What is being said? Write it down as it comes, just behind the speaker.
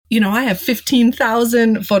I have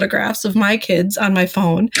 15,000 photographs of my kids on my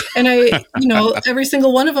phone, and every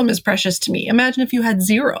single one of them is precious to me. Imagine if you had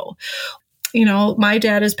zero. My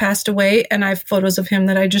dad has passed away, and I have photos of him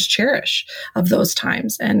that I just cherish of those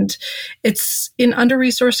times. And it's in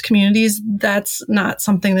under-resourced communities, that's not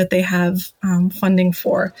something that they have funding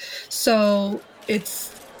for. So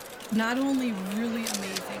it's not only really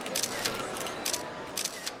amazing.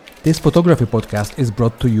 This photography podcast is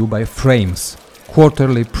brought to you by Frames,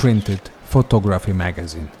 quarterly printed photography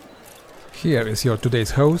magazine. Here is your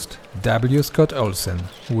today's host, W. Scott Olsen,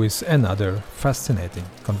 with another fascinating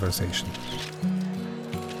conversation.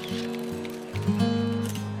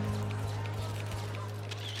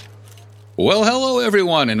 Well, hello,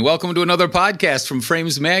 everyone, and welcome to another podcast from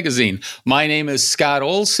Frames Magazine. My name is Scott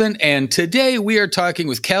Olsen, and today we are talking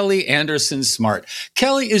with Kelly Anderson Smart.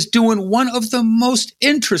 Kelly is doing one of the most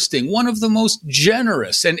interesting, one of the most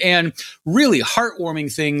generous, and really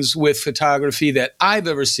heartwarming things with photography that I've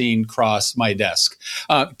ever seen cross my desk.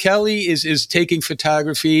 Kelly is taking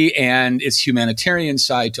photography and its humanitarian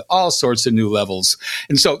side to all sorts of new levels.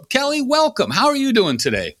 And so, Kelly, welcome. How are you doing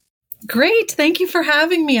today? Great. Thank you for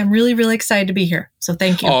having me. I'm really, really excited to be here. So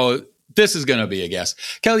thank you. Oh, this is going to be a guess.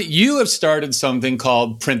 Kelly, you have started something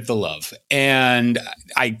called Print the Love, and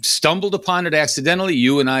I stumbled upon it accidentally.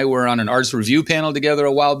 You and I were on an arts review panel together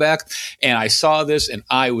a while back, and I saw this, and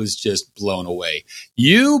I was just blown away.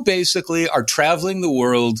 You basically are traveling the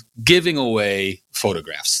world giving away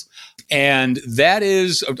photographs. And that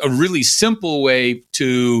is a really simple way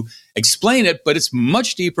to explain it, but it's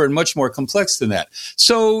much deeper and much more complex than that.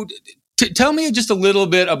 So tell me just a little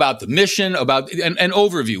bit about the mission, about an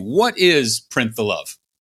overview. What is Print the Love?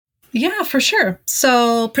 Yeah, for sure.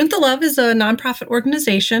 So Print the Love is a nonprofit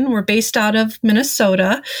organization. We're based out of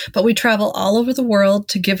Minnesota, but we travel all over the world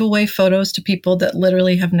to give away photos to people that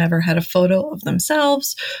literally have never had a photo of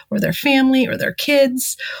themselves or their family or their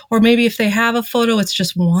kids. Or maybe if they have a photo, it's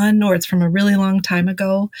just one or it's from a really long time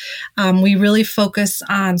ago. We really focus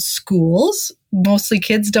on schools. Mostly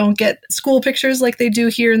kids don't get school pictures like they do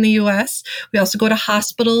here in the U.S. We also go to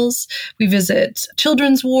hospitals. We visit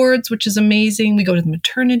children's wards, which is amazing. We go to the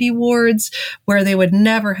maternity wards where they would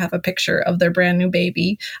never have a picture of their brand new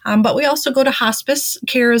baby. But we also go to hospice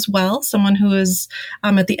care as well, someone who is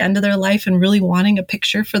at the end of their life and really wanting a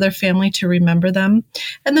picture for their family to remember them.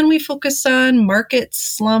 And then we focus on markets,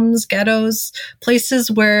 slums, ghettos, places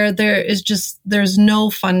where there's no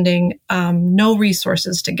funding, no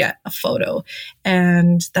resources to get a photo.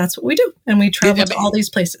 And that's what we do. And we travel to all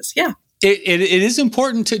these places. Yeah. It is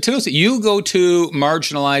important to know that you go to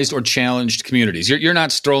marginalized or challenged communities. You're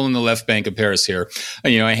not strolling the left bank of Paris here,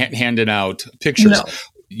 handing out pictures. No.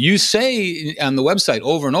 You say on the website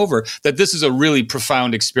over and over that this is a really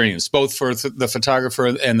profound experience, both for the photographer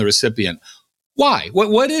and the recipient. Why?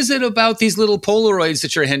 What is it about these little Polaroids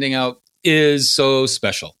that you're handing out is so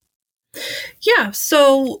special? Yeah.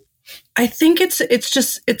 So I think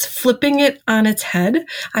it's flipping it on its head.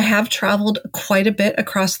 I have traveled quite a bit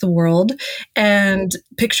across the world, and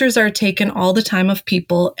pictures are taken all the time of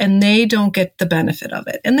people, and they don't get the benefit of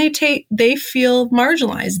it. And they feel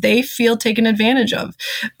marginalized. They feel taken advantage of.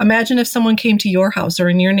 Imagine if someone came to your house or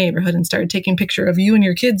in your neighborhood and started taking a picture of you and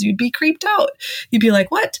your kids, you'd be creeped out. You'd be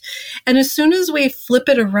like, what? And as soon as we flip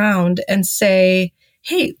it around and say,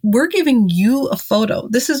 hey, we're giving you a photo.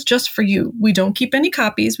 This is just for you. We don't keep any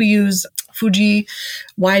copies. We use Fuji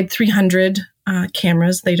wide 300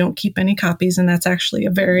 cameras. They don't keep any copies. And that's actually a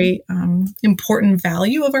very important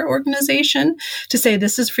value of our organization to say,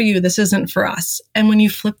 this is for you. This isn't for us. And when you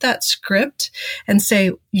flip that script and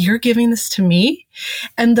say, you're giving this to me,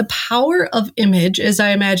 and the power of image, as I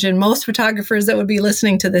imagine most photographers that would be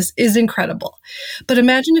listening to this, is incredible. But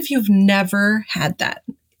imagine if you've never had that.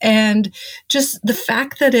 And just the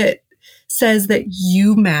fact that it says that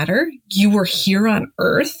you matter, you were here on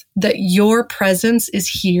Earth, that your presence is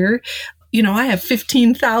here. I have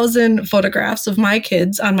 15,000 photographs of my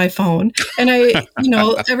kids on my phone, and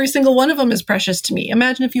every single one of them is precious to me.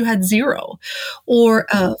 Imagine if you had zero, or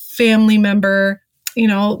a family member.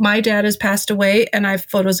 My dad has passed away, and I have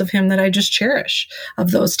photos of him that I just cherish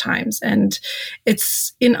of those times. And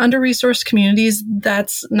it's in under-resourced communities,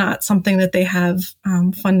 that's not something that they have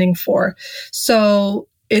funding for. So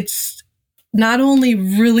it's not only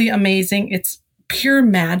really amazing, it's pure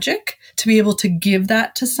magic to be able to give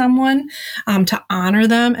that to someone, to honor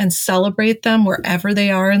them and celebrate them wherever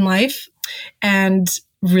they are in life. And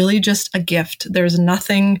really just a gift. There's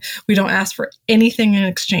nothing, we don't ask for anything in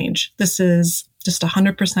exchange. This is just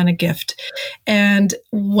 100% a gift. And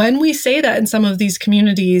when we say that in some of these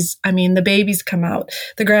communities, I mean, the babies come out,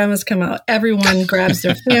 the grandmas come out, everyone grabs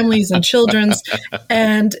their families and children's.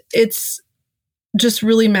 And it's just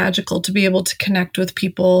really magical to be able to connect with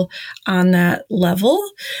people on that level.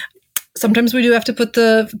 Sometimes we do have to put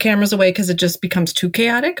the cameras away because it just becomes too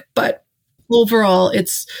chaotic, but overall,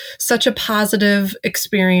 it's such a positive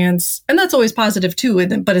experience. And that's always positive too.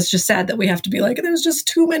 But it's just sad that we have to be like, there's just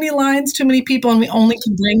too many lines, too many people, and we only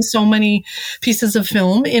can bring so many pieces of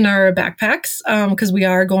film in our backpacks because we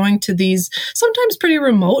are going to these sometimes pretty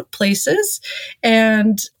remote places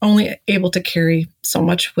and only able to carry so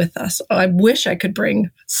much with us. I wish I could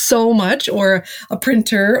bring so much, or a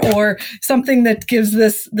printer or something that gives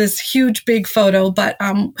this huge big photo. But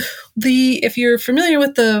if you're familiar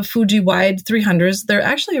with the Fuji Wide 300s, they're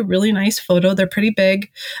actually a really nice photo. They're pretty big.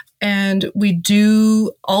 And we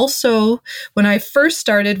do also, when I first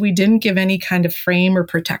started, we didn't give any kind of frame or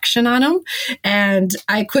protection on them. And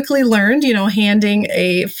I quickly learned, handing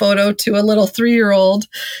a photo to a little 3-year-old,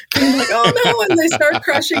 being like, oh no, and they start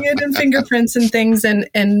crushing it in fingerprints and things.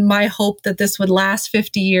 And my hope that this would last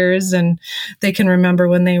 50 years and they can remember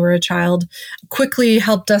when they were a child quickly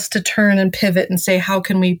helped us to turn and pivot and say, how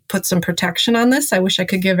can we put some protection on this? I wish I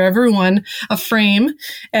could give everyone a frame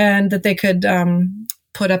and that they could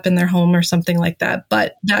put up in their home or something like that.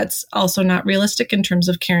 But that's also not realistic in terms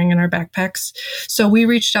of carrying in our backpacks. So we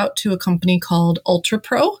reached out to a company called Ultra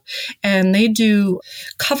Pro, and they do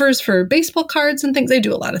covers for baseball cards and things. They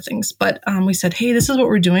do a lot of things. But we said, hey, this is what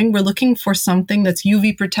we're doing. We're looking for something that's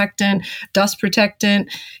UV protectant, dust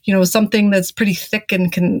protectant, something that's pretty thick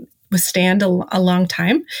and can withstand a long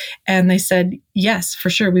time. And they said, yes, for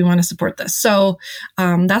sure, we want to support this. So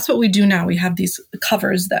that's what we do now. We have these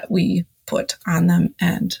covers that we put on them,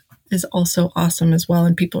 and is also awesome as well.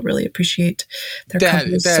 And people really appreciate their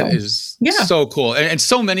covers. That is so cool. And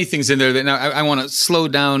so many things in there that now I want to slow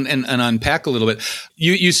down and unpack a little bit.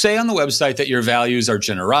 You say on the website that your values are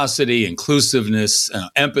generosity, inclusiveness,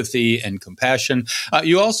 empathy, and compassion.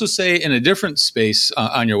 You also say in a different space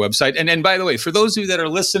on your website, and by the way, for those of you that are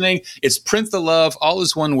listening, it's printthelove, all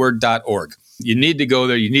is one word.org. You need to go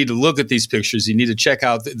there. You need to look at these pictures. You need to check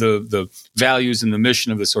out the values and the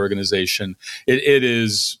mission of this organization. It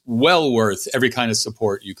is well worth every kind of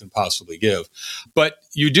support you can possibly give. But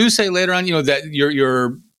you do say later on, that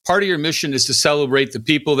your part of your mission is to celebrate the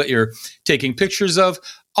people that you're taking pictures of,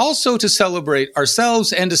 also to celebrate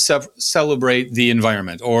ourselves and to celebrate the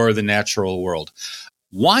environment or the natural world.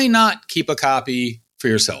 Why not keep a copy for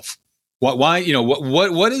yourself? Why,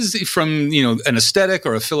 what is from, an aesthetic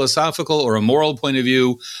or a philosophical or a moral point of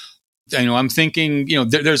view? I'm thinking,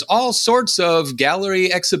 there's all sorts of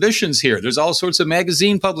gallery exhibitions here. There's all sorts of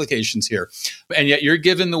magazine publications here. And yet you're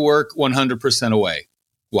giving the work 100% away.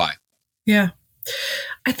 Why? Yeah.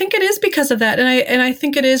 I think it is because of that. And I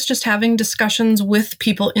think it is just having discussions with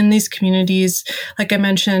people in these communities. Like I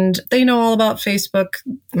mentioned, they know all about Facebook.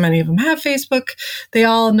 Many of them have Facebook. They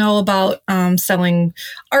all know about selling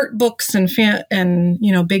art books and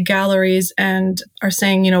big galleries, and are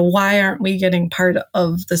saying, why aren't we getting part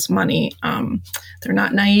of this money? They're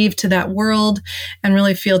not naive to that world and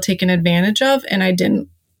really feel taken advantage of. And I didn't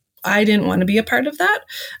want to be a part of that.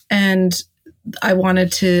 And I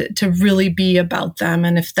wanted to really be about them.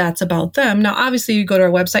 And if that's about them, now, obviously you go to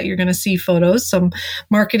our website, you're going to see photos, some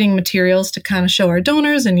marketing materials to kind of show our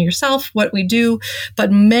donors and yourself what we do.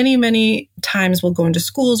 But many, many times we'll go into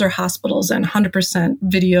schools or hospitals and 100%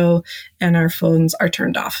 video and our phones are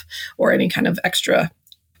turned off or any kind of extra.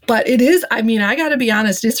 But it is, I got to be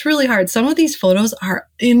honest, it's really hard. Some of these photos are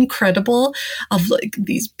incredible of like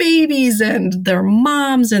these babies and their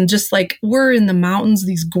moms, and just like we're in the mountains,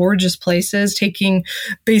 these gorgeous places, taking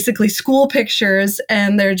basically school pictures,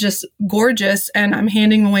 and they're just gorgeous. And I'm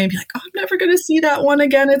handing them away and be like, oh, I'm never going to see that one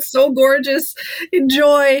again. It's so gorgeous.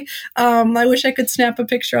 Enjoy. I wish I could snap a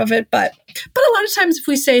picture of it. But a lot of times if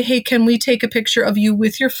we say, hey, can we take a picture of you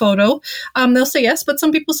with your photo? They'll say yes, but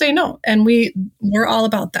some people say no. And we're all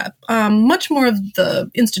about that. Much more of the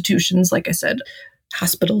institutions, like I said,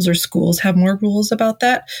 hospitals or schools have more rules about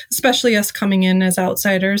that, especially us coming in as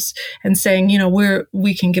outsiders and saying,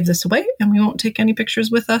 we can give this away and we won't take any pictures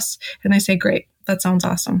with us. And they say, great, that sounds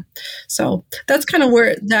awesome. So that's kind of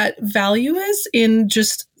where that value is, in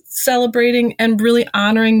just celebrating and really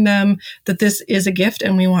honoring them that this is a gift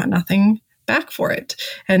and we want nothing back for it.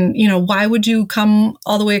 And, why would you come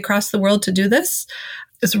all the way across the world to do this?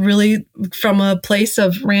 It's really from a place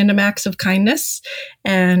of random acts of kindness,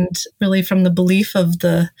 and really from the belief of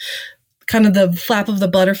the kind of the flap of the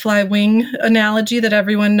butterfly wing analogy that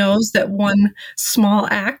everyone knows, that one small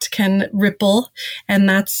act can ripple. And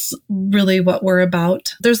that's really what we're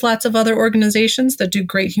about. There's lots of other organizations that do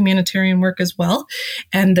great humanitarian work as well.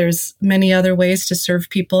 And there's many other ways to serve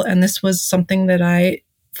people. And this was something that I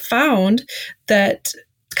found that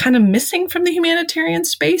kind of missing from the humanitarian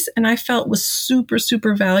space, and I felt was super,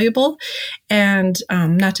 super valuable. And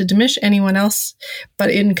not to diminish anyone else, but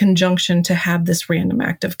in conjunction to have this random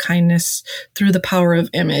act of kindness through the power of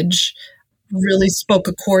image really spoke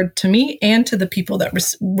a chord to me and to the people that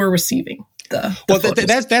were receiving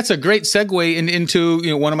the that's a great segue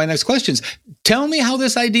into one of my next questions. Tell me how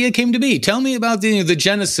this idea came to be. Tell me about the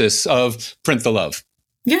genesis of Print the Love.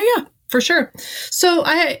 Yeah. For sure. So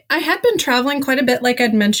I had been traveling quite a bit, like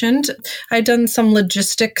I'd mentioned. I'd done some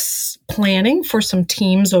logistics planning for some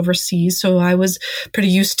teams overseas. So I was pretty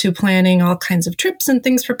used to planning all kinds of trips and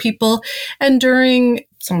things for people. And during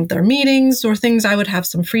some of their meetings or things, I would have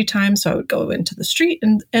some free time. So I would go into the street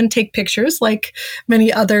and take pictures like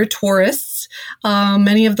many other tourists.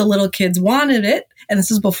 Many of the little kids wanted it. And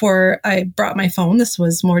this is before I brought my phone. This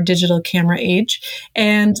was more digital camera age.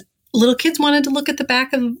 And little kids wanted to look at the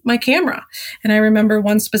back of my camera. And I remember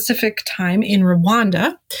one specific time in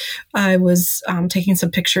Rwanda, I was taking some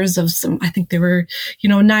pictures of some, I think they were,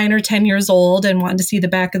 9 or 10 years old and wanted to see the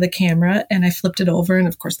back of the camera. And I flipped it over. And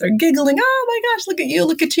of course they're giggling. Oh my gosh, look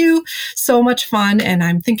at you. So much fun. And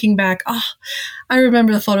I'm thinking back, I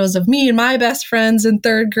remember the photos of me and my best friends in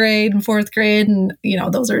 3rd grade and 4th grade. And,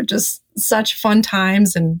 those are just such fun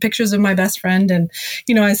times, and pictures of my best friend. And,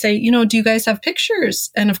 I say, do you guys have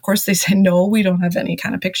pictures? And of course they say, no, we don't have any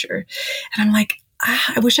kind of picture. And I'm like,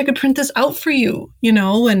 I wish I could print this out for you,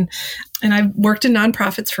 and I've worked in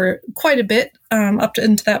nonprofits for quite a bit up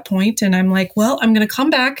into that point. And I'm like, well, I'm going to come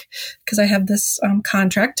back because I have this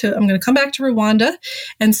contract I'm going to come back to Rwanda.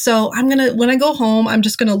 And so when I go home, I'm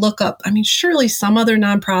just going to look up, surely some other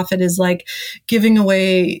nonprofit is like giving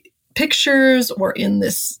away pictures or in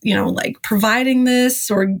this, providing this,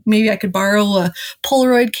 or maybe I could borrow a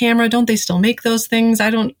Polaroid camera. Don't they still make those things? I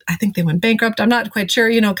think they went bankrupt. I'm not quite sure,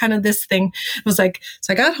 kind of this thing. It was like,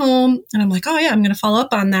 so I got home and I'm like, oh yeah, I'm going to follow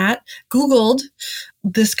up on that. Googled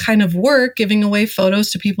this kind of work, giving away photos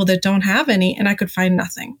to people that don't have any, and I could find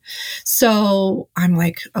nothing. So I'm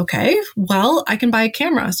like, okay, well, I can buy a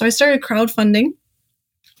camera. So I started crowdfunding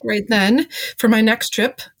right then for my next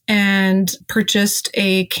trip, and purchased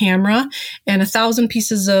a camera and 1,000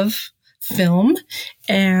 pieces of film,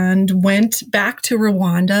 and went back to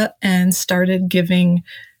Rwanda and started giving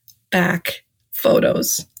back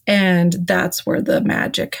photos. And that's where the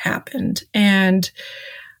magic happened. And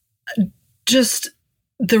just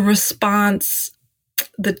the response,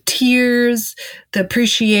 the tears, the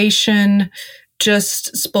appreciation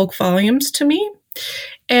just spoke volumes to me.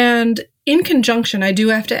 And in conjunction, I do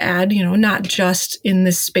have to add, not just in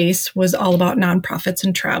this space was all about nonprofits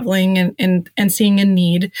and traveling and seeing a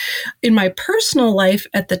need. In my personal life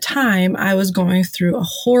at the time, I was going through a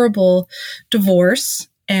horrible divorce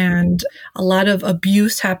and a lot of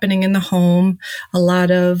abuse happening in the home. A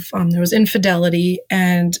lot of, there was infidelity,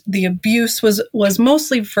 and the abuse was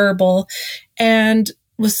mostly verbal and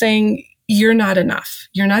was saying, you're not enough.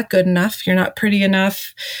 You're not good enough. You're not pretty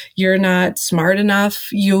enough. You're not smart enough.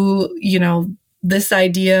 This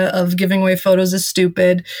idea of giving away photos is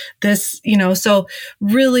stupid. So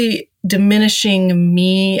really diminishing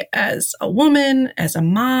me as a woman, as a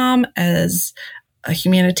mom, as a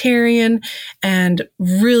humanitarian, and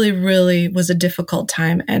really, really was a difficult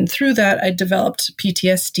time. And through that, I developed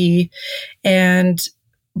PTSD and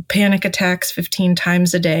panic attacks 15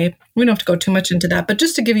 times a day. We don't have to go too much into that, but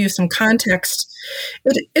just to give you some context,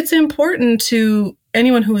 it's important to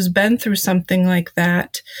anyone who has been through something like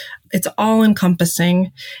that. It's all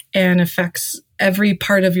encompassing and affects every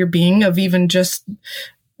part of your being, of even just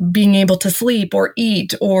being able to sleep or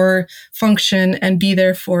eat or function and be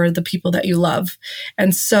there for the people that you love.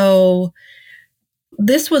 And so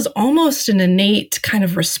this was almost an innate kind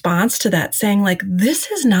of response to that, saying like, this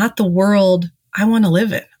is not the world I want to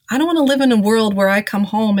live in. I don't want to live in a world where I come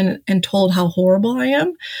home and told how horrible I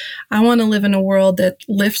am. I want to live in a world that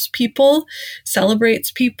lifts people,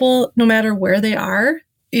 celebrates people, no matter where they are.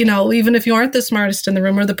 Even if you aren't the smartest in the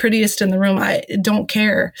room or the prettiest in the room, I don't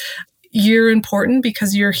care. You're important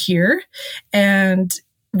because you're here, and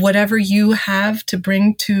whatever you have to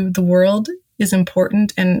bring to the world is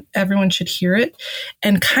important, and everyone should hear it.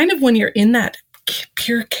 And kind of when you're in that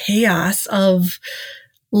pure chaos of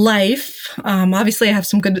life, obviously I have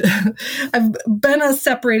some good, I've been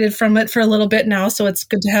separated from it for a little bit now, so it's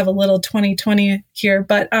good to have a little 2020 here.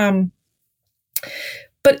 But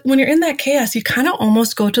But when you're in that chaos, you kind of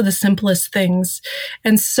almost go to the simplest things.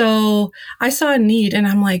 And so I saw a need and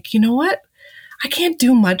I'm like, you know what? I can't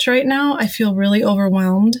do much right now. I feel really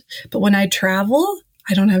overwhelmed. But when I travel,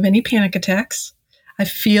 I don't have any panic attacks. I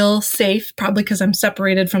feel safe, probably because I'm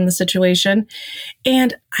separated from the situation.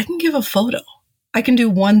 And I can give a photo. I can do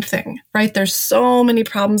one thing, right? There's so many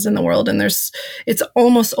problems in the world and it's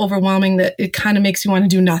almost overwhelming that it kind of makes you want to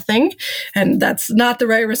do nothing. And that's not the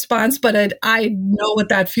right response, but I know what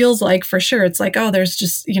that feels like for sure. It's like, oh, there's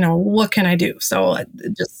just, what can I do? So I'm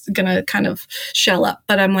just going to kind of shell up,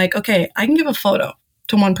 but I'm like, okay, I can give a photo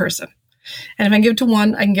to one person. And if I give it to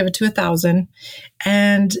one, I can give it to 1,000,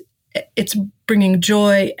 and it's bringing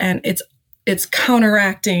joy and it's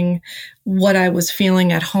counteracting what I was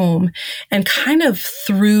feeling at home. And kind of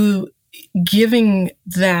through giving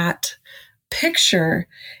that picture,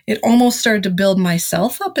 it almost started to build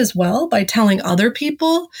myself up as well by telling other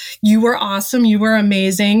people, you were awesome. You were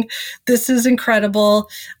amazing. This is incredible.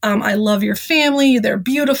 I love your family. They're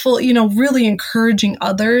beautiful. Really encouraging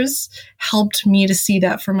others helped me to see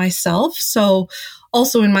that for myself. So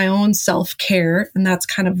also in my own self-care, and that's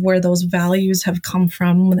kind of where those values have come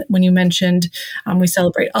from when you mentioned we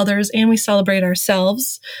celebrate others and we celebrate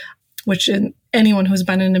ourselves, which anyone who's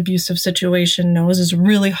been in an abusive situation knows is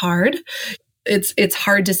really hard. It's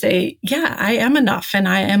hard to say, yeah, I am enough and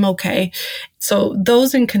I am okay. So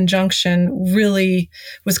those in conjunction really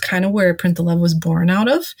was kind of where Print the Love was born out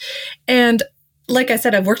of. And like I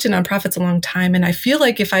said, I've worked in nonprofits a long time, and I feel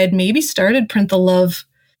like if I had maybe started Print the Love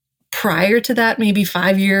prior to that, maybe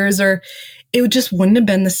 5 years, or it just wouldn't have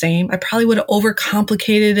been the same. I probably would have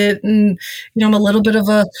overcomplicated it. And, I'm a little bit of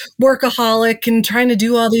a workaholic and trying to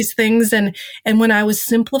do all these things. And when I was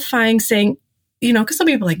simplifying, saying, because some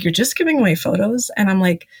people are like, you're just giving away photos. And I'm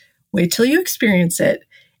like, wait till you experience it.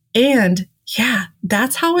 And yeah,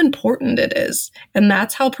 that's how important it is. And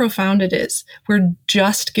that's how profound it is. We're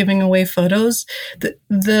just giving away photos.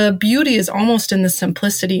 The beauty is almost in the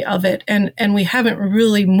simplicity of it. And we haven't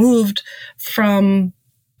really moved from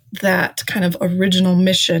that kind of original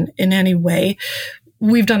mission in any way.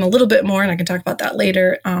 We've done a little bit more, and I can talk about that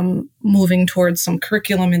later, moving towards some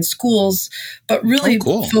curriculum in schools, but really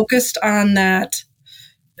focused on that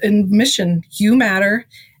in mission. You matter.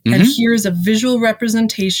 And here's a visual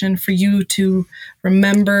representation for you to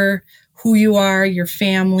remember who you are, your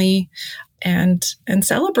family, and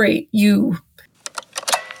celebrate you.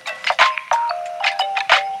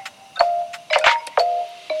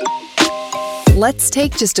 Let's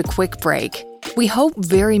take just a quick break. We hope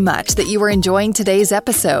very much that you are enjoying today's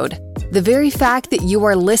episode. The very fact that you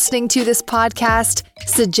are listening to this podcast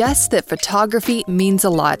suggests that photography means a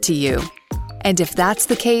lot to you. And if that's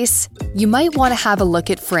the case, you might want to have a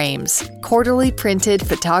look at Frames, quarterly printed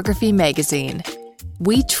photography magazine.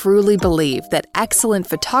 We truly believe that excellent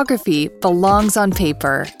photography belongs on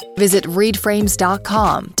paper. Visit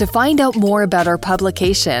readframes.com to find out more about our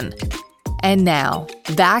publication. And now,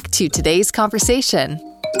 back to today's conversation.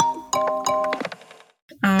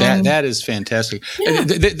 That is fantastic. Yeah.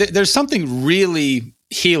 There's something really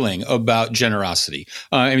healing about generosity.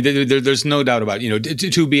 There's no doubt about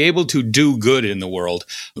it. To be able to do good in the world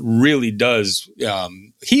really does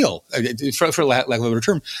heal, for lack of a better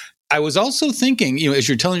term. I was also thinking, as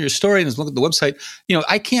you're telling your story and as look at the website,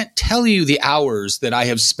 I can't tell you the hours that I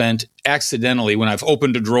have spent accidentally when I've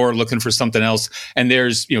opened a drawer looking for something else, and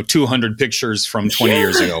there's 200 pictures from 20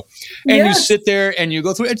 years ago, and you sit there and you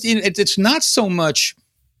go through it. It's not so much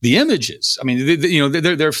the images. I mean,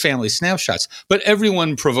 they're family snapshots, but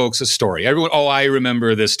everyone provokes a story. Everyone, I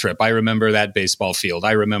remember this trip. I remember that baseball field.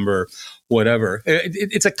 I remember whatever.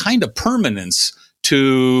 It's a kind of permanence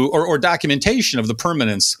to, or documentation of the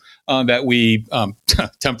permanence that we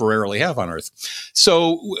temporarily have on Earth.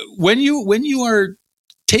 So when you are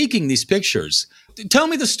taking these pictures, tell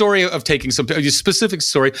me the story of taking a specific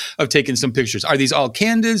story of taking some pictures. Are these all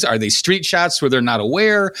candids? Are they street shots where they're not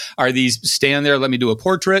aware? Are these stand there, let me do a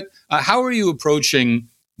portrait? How are you approaching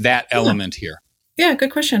that element here? Yeah,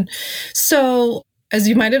 good question. So as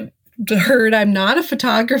you might have heard, I'm not a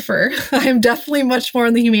photographer. I'm definitely much more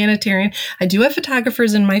on the humanitarian. I do have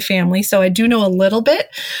photographers in my family, so I do know a little bit.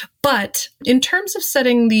 But in terms of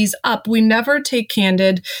setting these up, we never take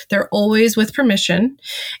candid. They're always with permission.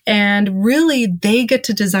 And really, they get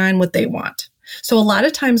to design what they want. So a lot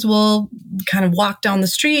of times we'll kind of walk down the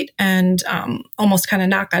street and almost kind of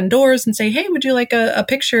knock on doors and say, hey, would you like a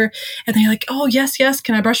picture? And they're like, oh, yes.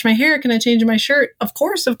 Can I brush my hair? Can I change my shirt? Of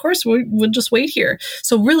course. We'll just wait here.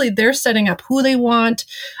 So really, they're setting up who they want,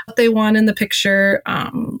 what they want in the picture.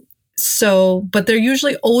 So, but they're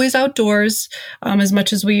usually always outdoors as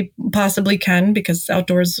much as we possibly can, because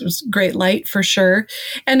outdoors is great light for sure.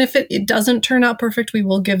 And if it doesn't turn out perfect, we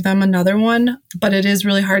will give them another one. But it is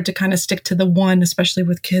really hard to kind of stick to the one, especially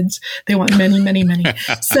with kids. They want many, many, many.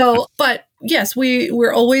 So, but yes,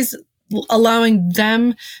 we're always allowing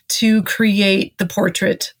them to create the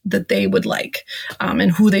portrait that they would like,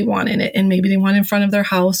 and who they want in it. And maybe they want it in front of their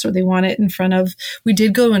house, or they want it in front of, we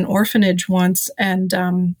did go to an orphanage once, and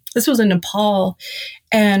this was in Nepal,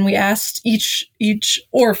 and we asked each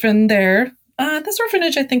orphan there, this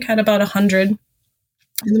orphanage I think had about 100.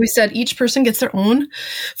 And we said each person gets their own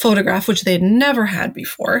photograph, which they had never had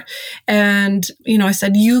before. And, I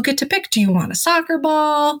said, you get to pick. Do you want a soccer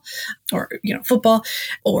ball or, football?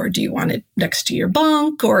 Or do you want it next to your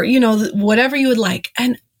bunk? Or, whatever you would like.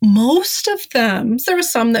 And most of them, there were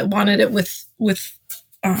some that wanted it with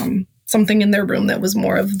something in their room that was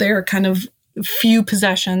more of their kind of few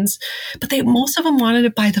possessions, but most of them wanted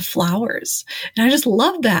it by the flowers. And I just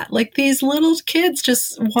love that. Like, these little kids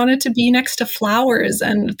just wanted to be next to flowers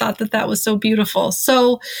and thought that was so beautiful.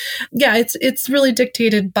 So yeah, it's really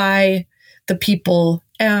dictated by the people.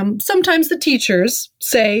 Sometimes the teachers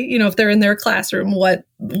say, if they're in their classroom,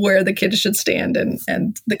 where the kids should stand,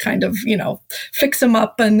 and the kind of, fix them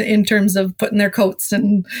up and in terms of putting their coats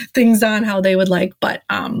and things on how they would like. But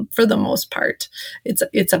for the most part,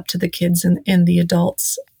 it's up to the kids and the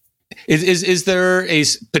adults. Is there a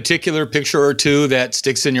particular picture or two that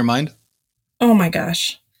sticks in your mind? Oh my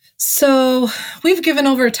gosh. So we've given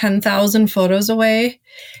over 10,000 photos away.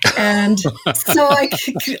 And so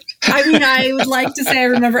I would like to say I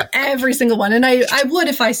remember every single one, and I would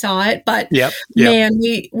if I saw it, but man,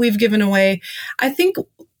 we've given away, I think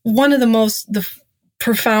one of the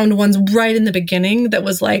profound ones right in the beginning that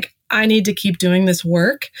was like, I need to keep doing this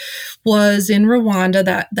work, was in Rwanda,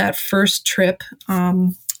 that first trip.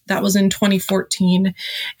 That was in 2014.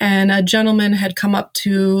 And a gentleman had come up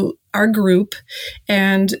to our group,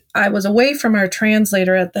 and I was away from our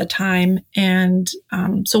translator at the time. And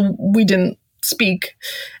so we didn't speak.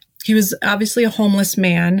 He was obviously a homeless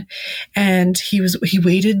man, and he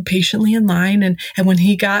waited patiently in line. And when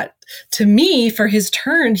he got to me for his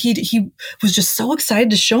turn, he was just so excited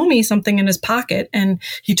to show me something in his pocket. And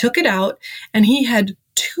he took it out, and he had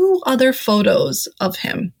 2 other photos of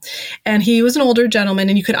him. And he was an older gentleman,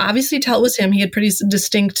 and you could obviously tell it was him. He had pretty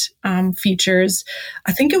distinct features.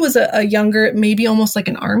 I think it was a younger, maybe almost like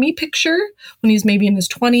an army picture when he's maybe in his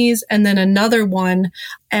 20s, and then another one.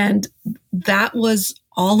 And that was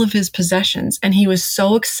all of his possessions. And he was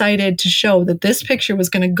so excited to show that this picture was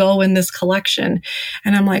going to go in this collection.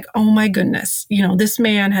 And I'm like, oh my goodness, this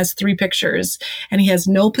man has 3 pictures and he has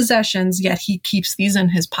no possessions, yet he keeps these in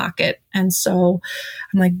his pocket. And so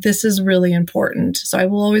I'm like, this is really important. So I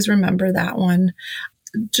will always remember that one.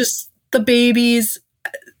 Just the babies,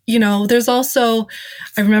 there's also,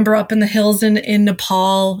 I remember up in the hills in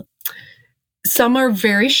Nepal, some are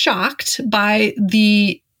very shocked by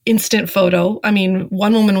the instant photo. I mean,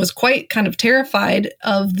 one woman was quite kind of terrified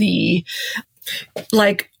of the,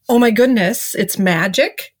 like, oh my goodness, it's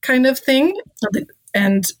magic kind of thing.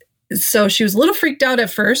 And so she was a little freaked out at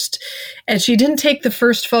first, and she didn't take the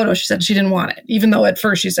first photo. She said she didn't want it, even though at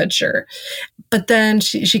first she said sure. But then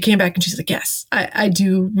she came back and she's like, yes, I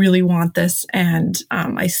do really want this. And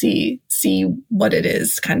I see what it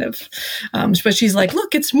is, kind of. But she's like,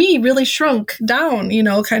 look, it's me really shrunk down,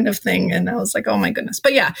 kind of thing. And I was like, oh my goodness.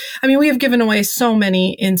 But yeah, I mean, we have given away so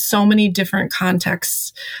many in so many different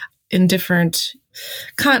contexts, in different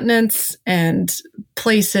continents and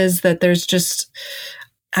places, that there's just,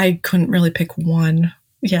 I couldn't really pick one.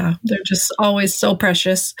 Yeah, they're just always so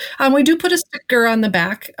precious. We do put a sticker on the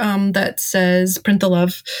back that says "Print the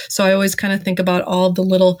Love." So I always kind of think about all the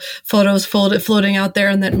little photos floating out there,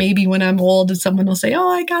 and that maybe when I'm old, someone will say, "Oh,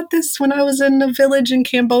 I got this when I was in a village in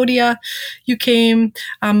Cambodia. You came."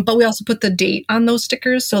 But we also put the date on those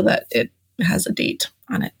stickers so that it has a date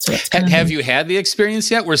on it. So have you had the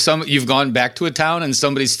experience yet where you've gone back to a town and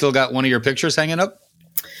somebody's still got one of your pictures hanging up?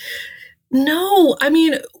 No, I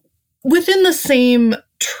mean, within the same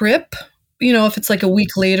trip, if it's like a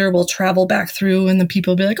week later, we'll travel back through and the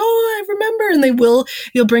people will be like, oh, I remember. And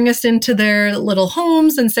you'll bring us into their little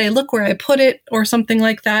homes and say, look where I put it, or something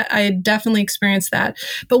like that. I definitely experienced that.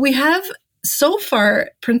 But we have so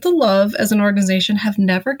far, Print the Love as an organization have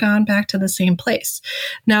never gone back to the same place.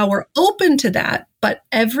 Now we're open to that, but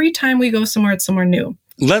every time we go somewhere, it's somewhere new.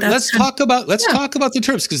 Let's talk about the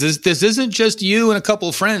trips, because this isn't just you and a couple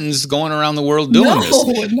of friends going around the world doing this.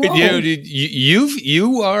 No.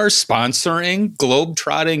 You are sponsoring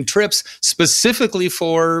globe-trotting trips specifically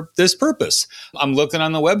for this purpose. I'm looking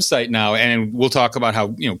on the website now, and we'll talk about how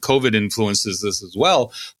COVID influences this as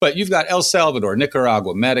well. But you've got El Salvador,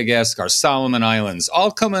 Nicaragua, Madagascar, Solomon Islands,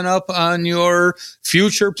 all coming up on your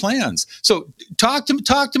future plans. So talk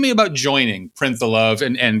to me about joining Print the Love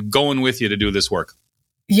and going with you to do this work.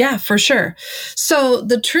 Yeah, for sure. So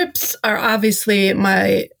the trips are obviously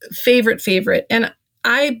my favorite. And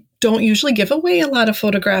I don't usually give away a lot of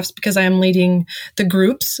photographs because I am leading the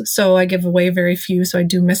groups. So I give away very few. So I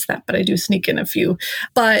do miss that, but I do sneak in a few.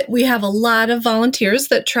 But we have a lot of volunteers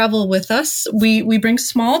that travel with us. We bring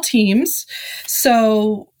small teams.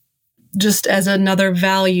 So just as another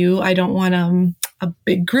value, I don't want a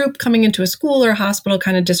big group coming into a school or a hospital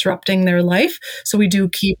kind of disrupting their life. So we do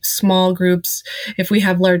keep small groups. If we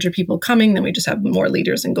have larger people coming, then we just have more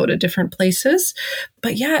leaders and go to different places.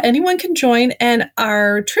 But yeah, anyone can join. And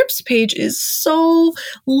our trips page is so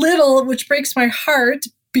little, which breaks my heart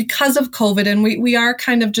because of COVID. And we are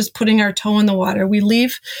kind of just putting our toe in the water. We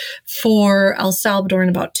leave for El Salvador in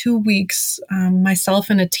about 2 weeks,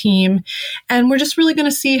 myself and a team. And we're just really going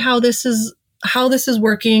to see how this is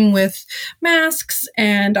working with masks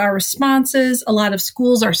and our responses. A lot of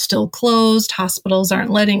schools are still closed. Hospitals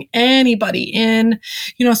aren't letting anybody in,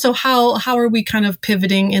 so how are we kind of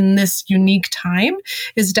pivoting in this unique time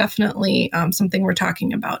is definitely something we're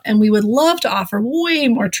talking about. And we would love to offer way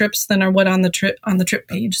more trips than are what on the trip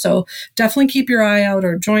page. So definitely keep your eye out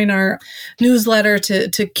or join our newsletter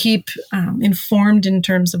to keep informed in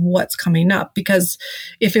terms of what's coming up. Because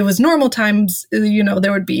if it was normal times,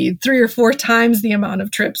 there would be 3 or 4 times the amount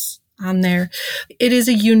of trips on there. It is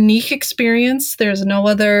a unique experience. There's no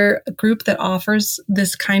other group that offers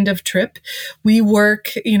this kind of trip. We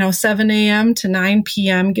work, 7 a.m. to 9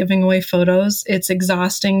 p.m. giving away photos. It's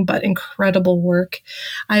exhausting, but incredible work.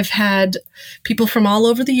 I've had people from all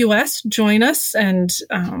over the U.S. join us, and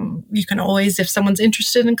you can always, if someone's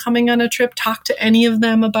interested in coming on a trip, talk to any of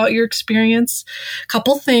them about your experience.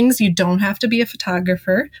 Couple things, you don't have to be a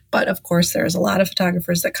photographer, but of course, there's a lot of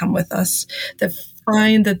photographers that come with us that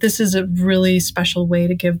find that this is a really special way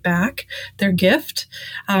to give back their gift.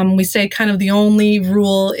 We say kind of the only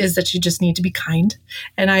rule is that you just need to be kind.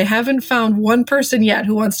 And I haven't found one person yet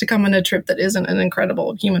who wants to come on a trip that isn't an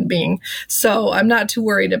incredible human being. So I'm not too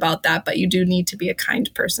worried about that, but you do need to be a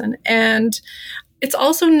kind person. And it's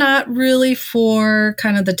also not really for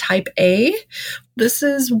kind of the type A. This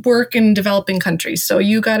is work in developing countries. So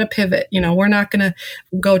you got to pivot. We're not going to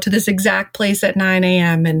go to this exact place at 9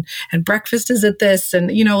 a.m. and breakfast is at this.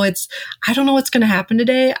 And, I don't know what's going to happen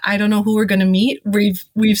today. I don't know who we're going to meet.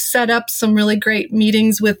 We've set up some really great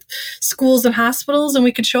meetings with schools and hospitals, and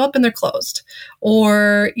we could show up and they're closed.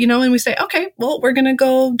 Or, and we say, okay, well, we're going to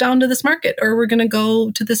go down to this market, or we're going to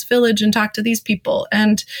go to this village and talk to these people.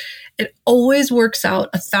 And it always works out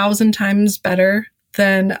 1,000 times better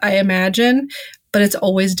than I imagine, but it's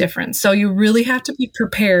always different. So you really have to be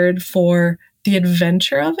prepared for the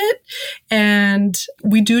adventure of it. And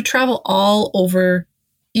we do travel all over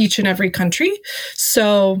each and every country.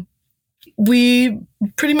 So we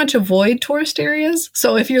pretty much avoid tourist areas.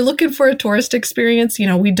 So if you're looking for a tourist experience,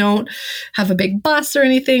 we don't have a big bus or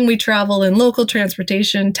anything. We travel in local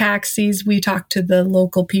transportation, taxis. We talk to the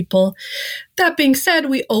local people. That being said,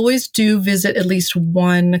 we always do visit at least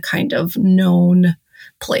one kind of known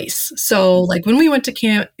place. So like when we went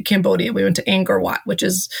to Cambodia, we went to Angkor Wat, which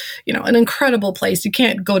is, an incredible place. You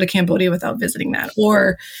can't go to Cambodia without visiting that.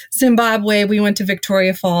 Or Zimbabwe, we went to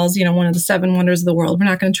Victoria Falls, one of the 7 wonders of the world. We're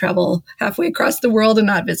not going to travel halfway across the world and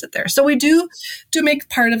not visit there. So we do make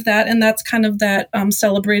part of that. And that's kind of that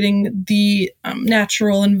celebrating the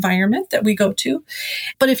natural environment that we go to.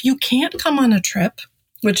 But if you can't come on a trip,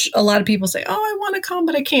 which a lot of people say, oh, I want to come,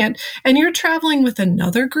 but I can't. And you're traveling with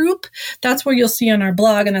another group. That's where you'll see on our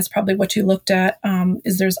blog, and that's probably what you looked at,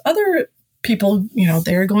 is there's other people,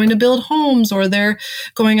 they're going to build homes, or they're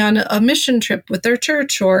going on a mission trip with their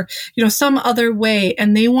church, or, some other way,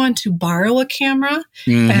 and they want to borrow a camera.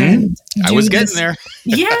 Mm-hmm. And I was getting there.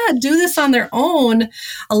 Do this on their own.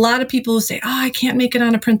 A lot of people who say, oh, I can't make it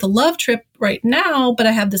on a Print the Love trip right now, but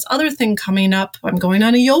I have this other thing coming up. I'm going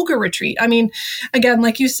on a yoga retreat. I mean, again,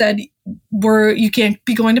 like you said, you can't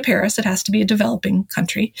be going to Paris. It has to be a developing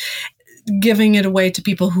country. Giving it away to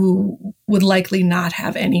people who would likely not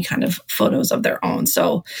have any kind of photos of their own.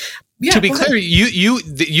 So, yeah. To be clear,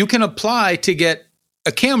 you can apply to get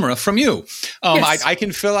a camera from you. Yes. I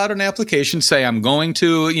can fill out an application, say I'm going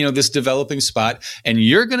to this developing spot, and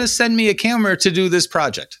you're going to send me a camera to do this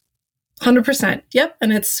project. 100%. Yep.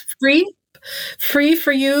 And it's free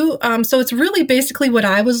for you. So it's really basically what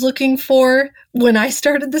I was looking for when I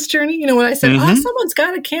started this journey. You know, when I said, oh, someone's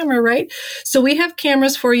got a camera, right? So we have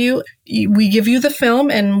cameras for you. We give you the film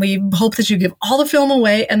and we hope that you give all the film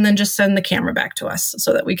away and then just send the camera back to us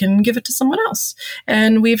so that we can give it to someone else.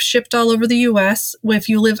 And we've shipped all over the US. If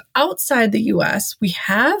you live outside the US, we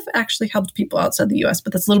have actually helped people outside the US,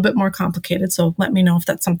 but that's a little bit more complicated. So let me know if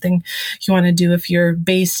that's something you want to do if you're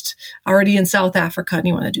based already in South Africa and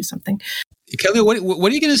you want to do something. Kelly, what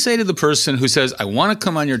are you going to say to the person who says, I want to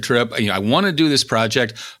come on your trip, I want to do this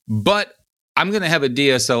project, but I'm going to have a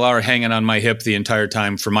DSLR hanging on my hip the entire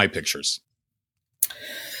time for my pictures?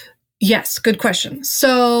 Yes, good question.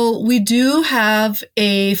 So we do have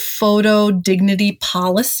a photo dignity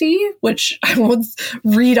policy, which I won't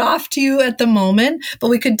read off to you at the moment, but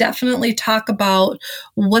we could definitely talk about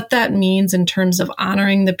what that means in terms of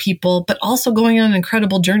honoring the people, but also going on an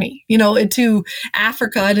incredible journey, to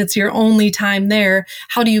Africa, and it's your only time there.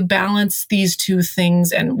 How do you balance these two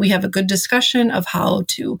things? And we have a good discussion of how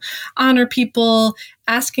to honor people,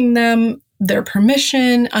 asking them their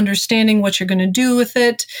permission, understanding what you're going to do with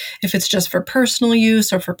it, if it's just for personal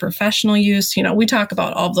use or for professional use. We talk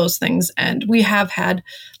about all of those things. And we have had,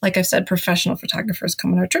 like I said, professional photographers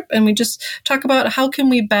come on our trip, and we just talk about how can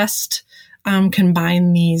we best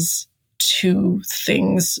combine these two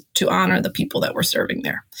things to honor the people that we're serving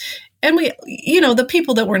there. And we, the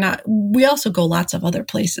people that we also go lots of other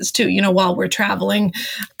places too, while we're traveling,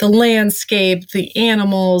 the landscape, the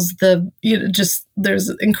animals, there's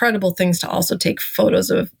incredible things to also take photos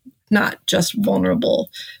of, not just vulnerable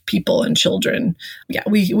people and children. Yeah,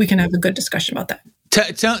 we can have a good discussion about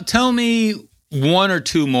that. Tell me one or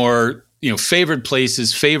two more, favorite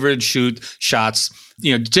places, favorite shots,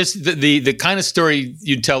 just the kind of story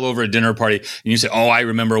you'd tell over a dinner party. And you say, oh, I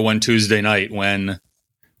remember one Tuesday night when...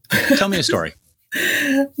 Tell me a story.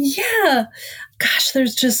 Yeah. Gosh,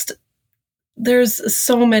 there's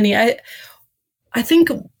so many. I think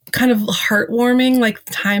kind of heartwarming, like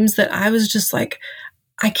times that I was just like,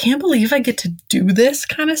 I can't believe I get to do this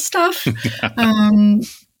kind of stuff.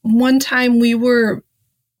 One time we were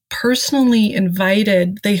personally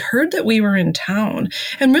invited. They heard that we were in town.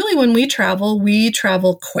 And really, when we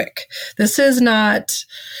travel quick. This is not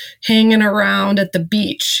hanging around at the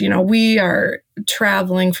beach. We are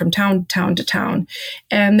traveling from town to town.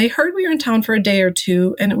 And they heard we were in town for a day or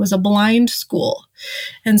two, and it was a blind school.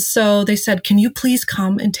 And so they said, can you please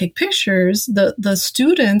come and take pictures? The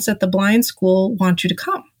students at the blind school want you to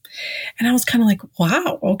come. And I was kind of like,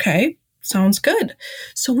 wow, okay, sounds good.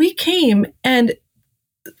 So we came, and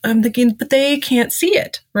I'm thinking, but they can't see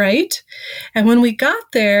it, right? And when we got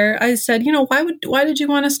there, I said, why did you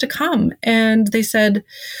want us to come? And they said,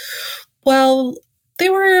 well,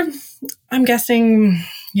 they were, I'm guessing,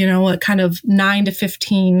 a kind of 9 to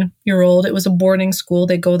 15-year-old. It was a boarding school.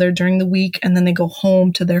 They go there during the week, and then they go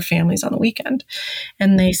home to their families on the weekend.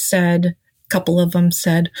 And they said, a couple of them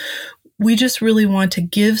said, we just really want to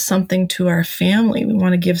give something to our family. We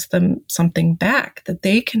want to give them something back that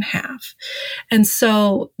they can have. And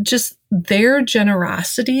so just their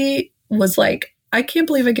generosity was like, I can't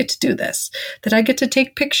believe I get to do this, that I get to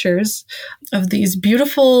take pictures of these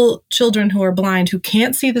beautiful children who are blind, who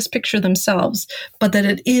can't see this picture themselves, but that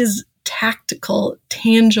it is tactical,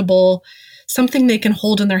 tangible, something they can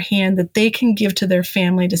hold in their hand that they can give to their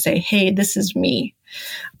family to say, hey, this is me.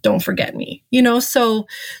 Don't forget me. So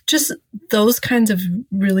just those kinds of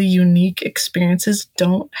really unique experiences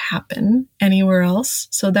don't happen anywhere else.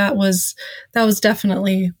 So that was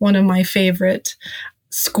definitely one of my favorite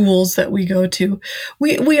schools that we go to.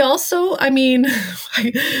 We also,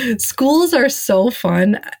 schools are so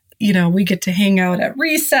fun. We get to hang out at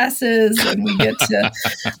recesses, and we get to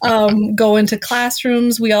go into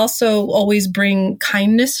classrooms. We also always bring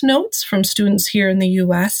kindness notes from students here in the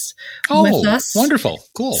U.S. with us. Wonderful.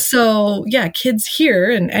 Cool. So, yeah, kids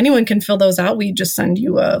here, and anyone can fill those out. We just send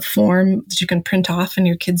you a form that you can print off, and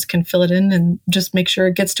your kids can fill it in and just make sure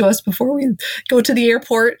it gets to us before we go to the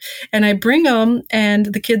airport. And I bring them,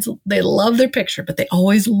 and the kids, they love their picture, but they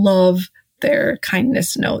always love their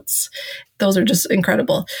kindness notes. Those are just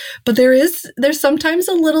incredible. But there's sometimes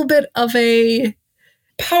a little bit of a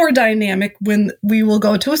power dynamic when we will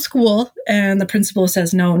go to a school and the principal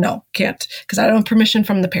says, no, can't, because I don't have permission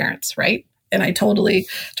from the parents, right? And I totally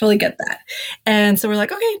get that. And so we're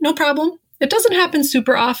like, okay, no problem. It doesn't happen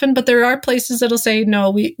super often, but there are places that'll say, no,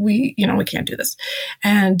 we can't do this.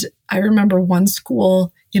 And I remember one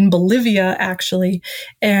school in Bolivia, actually,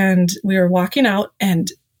 and we were walking out,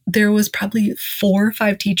 and there was probably 4 or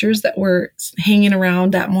 5 teachers that were hanging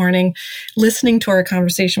around that morning, listening to our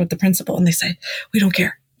conversation with the principal. And they said, we don't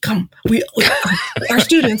care. come, our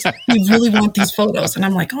students, we really want these photos. And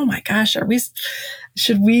I'm like, oh my gosh,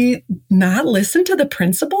 should we not listen to the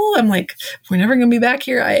principal? I'm like, we're never going to be back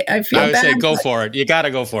here. I feel bad. I would say go for it. You got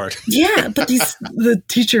to go for it. Yeah. But the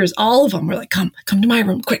teachers, all of them were like, come to my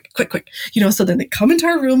room, quick. So then they come into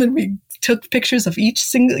our room and we took pictures of each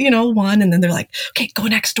single, one. And then they're like, okay, go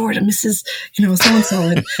next door to Mrs., so-and-so.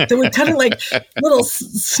 And they were kind of like little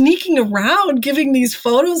sneaking around, giving these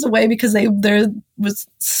photos away because they was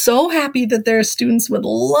so happy that their students would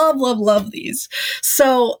love these.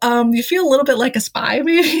 So you feel a little bit like a spy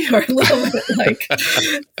maybe, or a little bit like,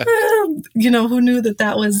 who knew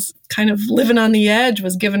that was kind of living on the edge,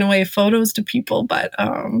 was giving away photos to people. But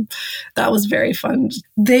that was very fun.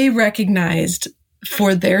 They recognized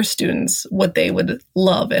for their students what they would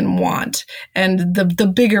love and want. And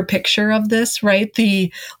the bigger picture of this, right?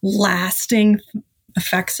 The lasting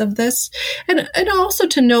effects of this. And also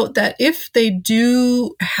to note that if they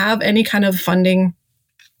do have any kind of funding,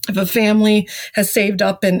 if a family has saved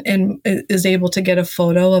up and is able to get a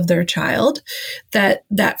photo of their child,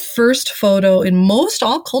 that first photo in most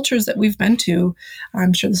all cultures that we've been to,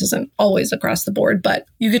 I'm sure this isn't always across the board, but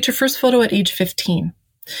you get your first photo at age 15.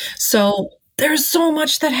 So there's so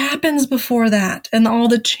much that happens before that and all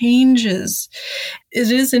the changes.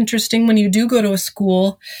 It is interesting when you do go to a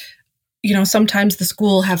school, sometimes the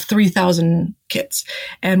school will have 3,000 kids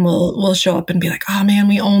and we'll show up and be like, oh man,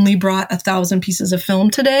 we only brought 1,000 pieces of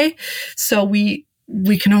film today. So we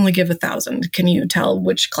can only give 1,000. Can you tell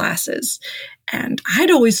which classes? And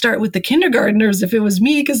I'd always start with the kindergartners if it was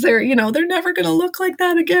me, because they're never going to look like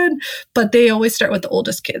that again. But they always start with the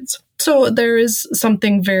oldest kids. So there is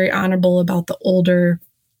something very honorable about the older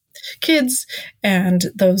kids and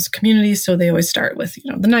those communities. So they always start with,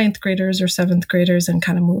 the 9th graders or 7th graders and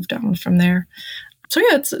kind of move down from there. So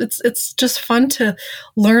yeah, it's just fun to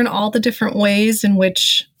learn all the different ways in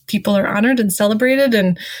which people are honored and celebrated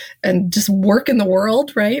and just work in the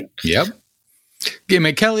world, right? Yep.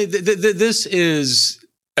 Okay, Kelly, this is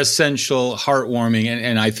essential, heartwarming,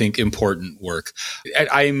 and I think important work.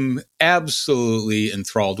 I'm absolutely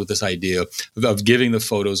enthralled with this idea of giving the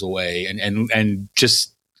photos away and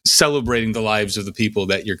just celebrating the lives of the people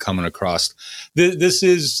that you're coming across. This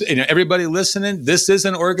is, everybody listening, this is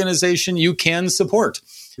an organization you can support.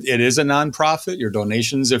 It is a nonprofit. Your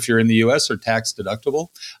donations, if you're in the U.S., are tax deductible.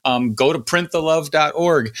 Go to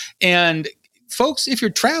printthelove.org. And folks, if you're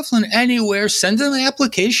traveling anywhere, send them an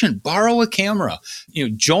application, borrow a camera,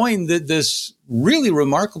 join this really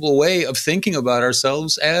remarkable way of thinking about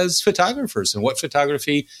ourselves as photographers and what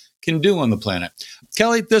photography can do on the planet.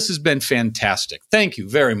 Kelly, this has been fantastic. Thank you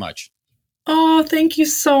very much. Oh, thank you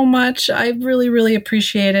so much. I really, really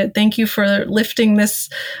appreciate it. Thank you for lifting this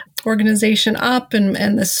organization up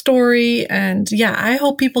and the story. And yeah, I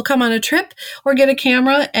hope people come on a trip or get a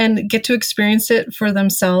camera and get to experience it for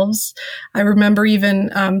themselves. I remember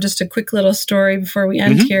even just a quick little story before we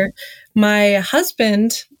end here. My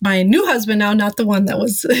husband, my new husband now, not the one that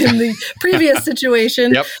was in the previous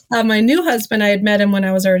situation. Yep. My new husband, I had met him when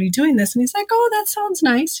I was already doing this. And he's like, oh, that sounds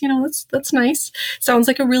nice. That's nice. Sounds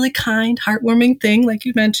like a really kind, heartwarming thing, like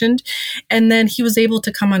you mentioned. And then he was able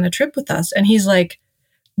to come on a trip with us. And he's like,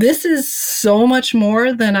 this is so much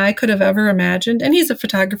more than I could have ever imagined. And he's a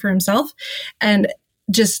photographer himself. And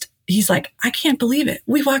he's like, I can't believe it.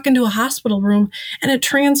 We walk into a hospital room and it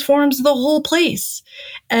transforms the whole place.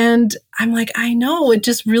 And I'm like, I know, it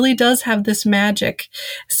just really does have this magic.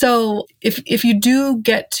 So if you do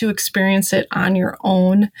get to experience it on your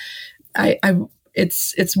own,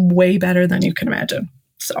 it's way better than you can imagine.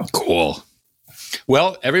 So cool.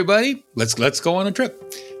 Well, everybody, let's go on a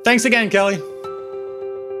trip. Thanks again, Kelly.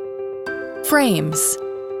 Frames,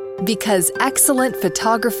 because excellent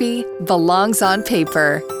photography belongs on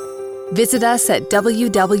paper. Visit us at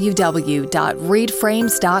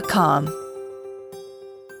www.readframes.com.